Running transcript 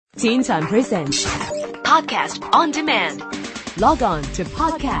Teen Time Presents Podcast on Demand. Log on to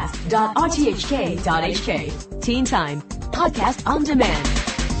podcast.rthk.hk. Teen Time Podcast on Demand.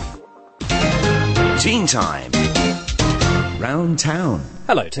 Teen Time Round Town.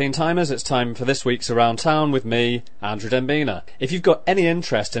 Hello Teen Timers, it's time for this week's Around Town with me, Andrew Dembina. If you've got any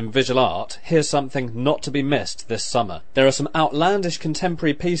interest in visual art, here's something not to be missed this summer. There are some outlandish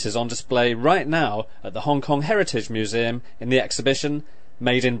contemporary pieces on display right now at the Hong Kong Heritage Museum in the exhibition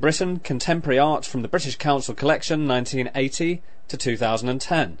Made in Britain, Contemporary Art from the British Council Collection 1980 to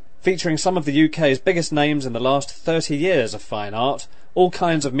 2010. Featuring some of the UK's biggest names in the last 30 years of fine art, all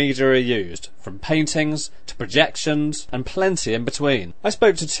kinds of media are used, from paintings to projections and plenty in between. I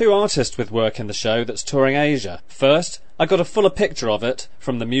spoke to two artists with work in the show that's touring Asia. First, I got a fuller picture of it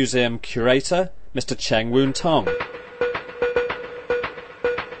from the museum curator, Mr. Cheng Woon Tong.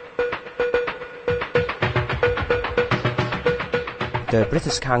 The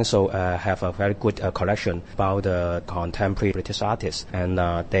British Council have a very good collection about contemporary British artists, and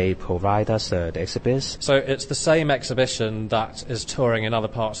they provide us the exhibits. So it's the same exhibition that is touring in other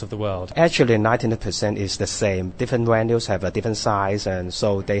parts of the world? Actually, 90% is the same. Different venues have a different size, and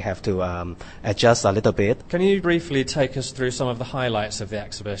so they have to adjust a little bit. Can you briefly take us through some of the highlights of the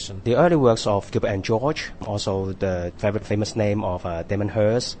exhibition? The early works of Gilbert and George, also the very famous name of Damon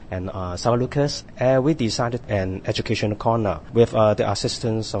Hirst and Sarah Lucas. We designed an educational corner with the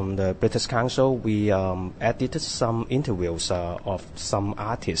assistance from the British Council. We edited some interviews of some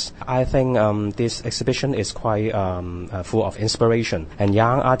artists. I think this exhibition is quite full of inspiration. And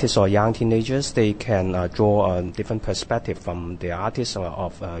young artists or young teenagers, they can draw a different perspective from the artists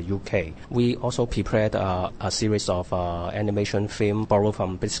of UK. We also prepared a series of animation film borrowed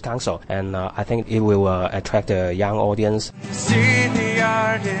from British Council, and I think it will attract a young audience. See the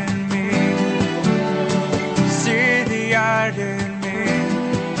art in me. See the art in me.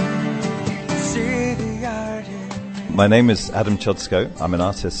 My name is Adam Chodsko. I'm an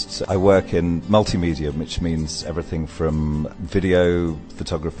artist. I work in multimedia, which means everything from video,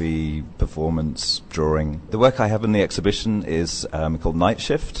 photography, performance, drawing. The work I have in the exhibition is called Night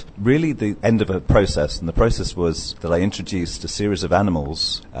Shift. Really the end of a process, and the process was that I introduced a series of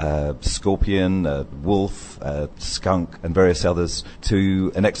animals, a scorpion, a wolf, a skunk, and various others, to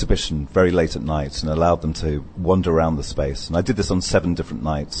an exhibition very late at night, and allowed them to wander around the space. And I did this on 7 different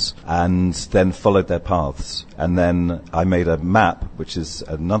nights, and then followed their paths. And then I made a map, which is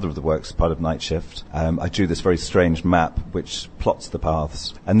another of the works, part of Night Shift. I drew this very strange map which plots the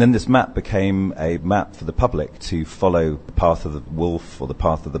paths. And then this map became a map for the public to follow the path of the wolf or the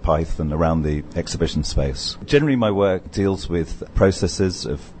path of the python around the exhibition space. Generally my work deals with processes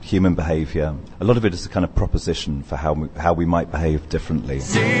of human behaviour. A lot of it is a kind of proposition for how we might behave differently.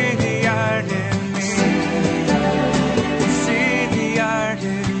 See the art in me. See the art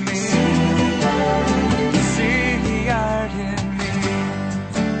in me.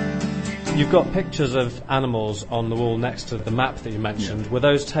 You've got pictures of animals on the wall next to the map that you mentioned. Yeah. Were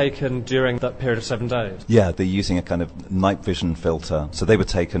those taken during that period of 7 days? Yeah, they're using a kind of night vision filter. So they were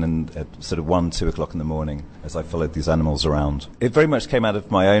taken at sort of 1, 2 o'clock in the morning as I followed these animals around. It very much came out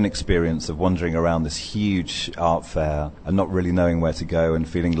of my own experience of wandering around this huge art fair and not really knowing where to go and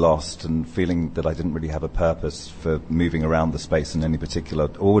feeling lost and feeling that I didn't really have a purpose for moving around the space in any particular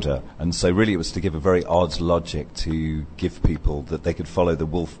order. And so really it was to give a very odd logic to give people that they could follow the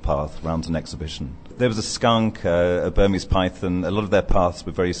wolf path around an exhibition. There was a skunk, a Burmese python. A lot of their paths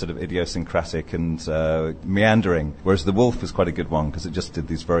were very sort of idiosyncratic and meandering, whereas the wolf was quite a good one because it just did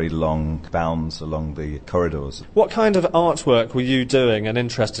these very long bounds along the corridors. What kind of artwork were you doing and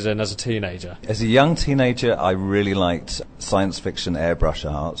interested in as a teenager? As a young teenager, I really liked science fiction airbrush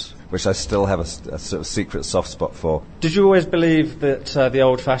art, which I still have a sort of secret soft spot for. Did you always believe that the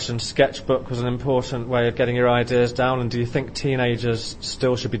old-fashioned sketchbook was an important way of getting your ideas down, and do you think teenagers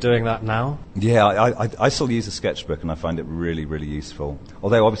still should be doing that now? Yeah, I still use a sketchbook, and I find it really, really useful.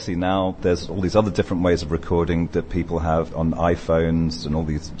 Although obviously now there's all these other different ways of recording that people have on iPhones and all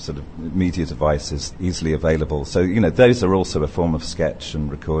these sort of media devices easily available. So, those are also a form of sketch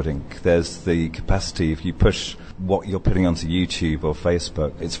and recording. There's the capacity, if you push what you're putting onto YouTube or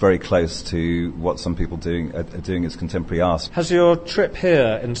Facebook, it's very close to what some people are doing as contemporary art. Has your trip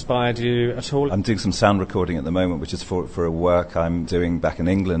here inspired you at all? I'm doing some sound recording at the moment, which is for a work I'm doing back in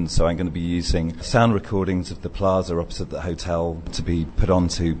England, so I'm going to be using sound recordings of the plaza opposite the hotel to be put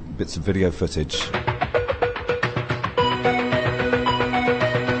onto bits of video footage.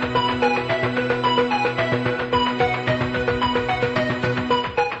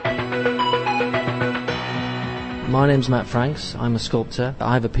 My name's Matt Franks. I'm a sculptor.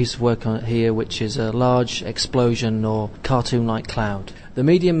 I have a piece of work on here which is a large explosion or cartoon-like cloud. The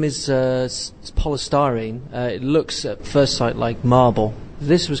medium is polystyrene. It looks at first sight like marble.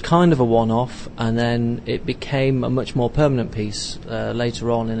 This was kind of a one-off, and then it became a much more permanent piece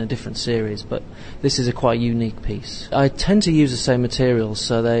later on in a different series, but this is a quite unique piece. I tend to use the same materials,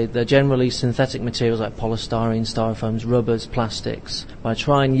 so they're generally synthetic materials like polystyrene, styrofoams, rubbers, plastics. I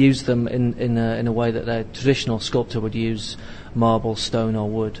try and use them in a way that a traditional sculptor would use marble, stone or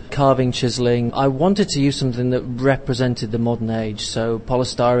wood. Carving, chiselling. I wanted to use something that represented the modern age, so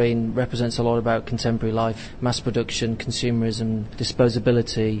polystyrene represents a lot about contemporary life, mass production, consumerism,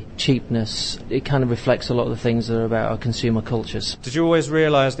 disposability, cheapness. It kind of reflects a lot of the things that are about our consumer cultures. Did you always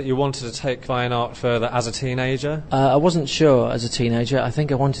realise that you wanted to take fine art further as a teenager? I wasn't sure as a teenager. I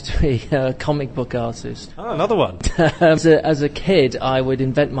think I wanted to be a comic book artist. Oh, another one. As a kid, I would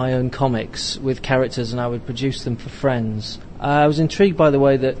invent my own comics with characters and I would produce them for friends. I was intrigued by the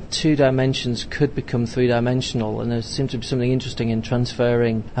way that 2 dimensions could become 3-dimensional, and there seemed to be something interesting in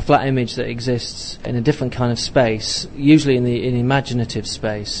transferring a flat image that exists in a different kind of space, usually in imaginative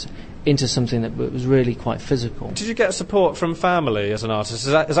space, into something that was really quite physical. Did you get support from family as an artist?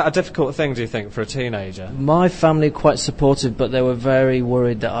 Is that a difficult thing, do you think, for a teenager? My family were quite supportive, but they were very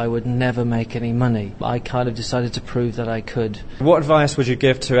worried that I would never make any money. I kind of decided to prove that I could. What advice would you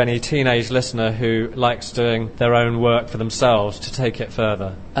give to any teenage listener who likes doing their own work for themselves to take it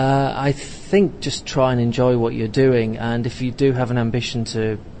further? I think just try and enjoy what you're doing, and if you do have an ambition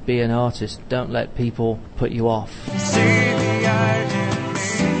to be an artist, don't let people put you off.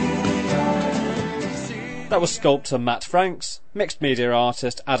 That was sculptor Matt Franks, mixed media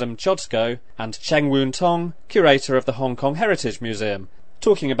artist Adam Chodsko, and Cheng Woon Tong, curator of the Hong Kong Heritage Museum,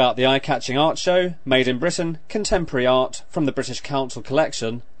 talking about the eye-catching art show, Made in Britain, Contemporary Art from the British Council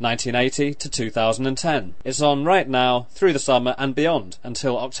Collection, 1980 to 2010. It's on right now, through the summer and beyond,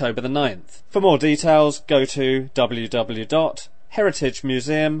 until October the 9th. For more details, go to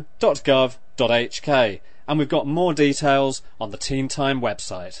www.heritagemuseum.gov.hk, and we've got more details on the Teen Time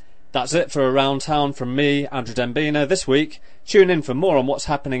website. That's it for Around Town from me, Andrew Dembina, this week. Tune in for more on what's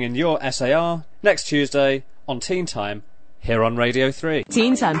happening in your SAR next Tuesday on Teen Time, here on Radio 3.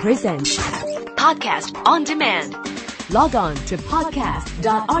 Teen Time presents Podcast on Demand. Log on to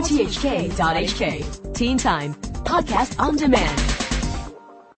podcast.rthk.hk. Teen Time, Podcast on Demand.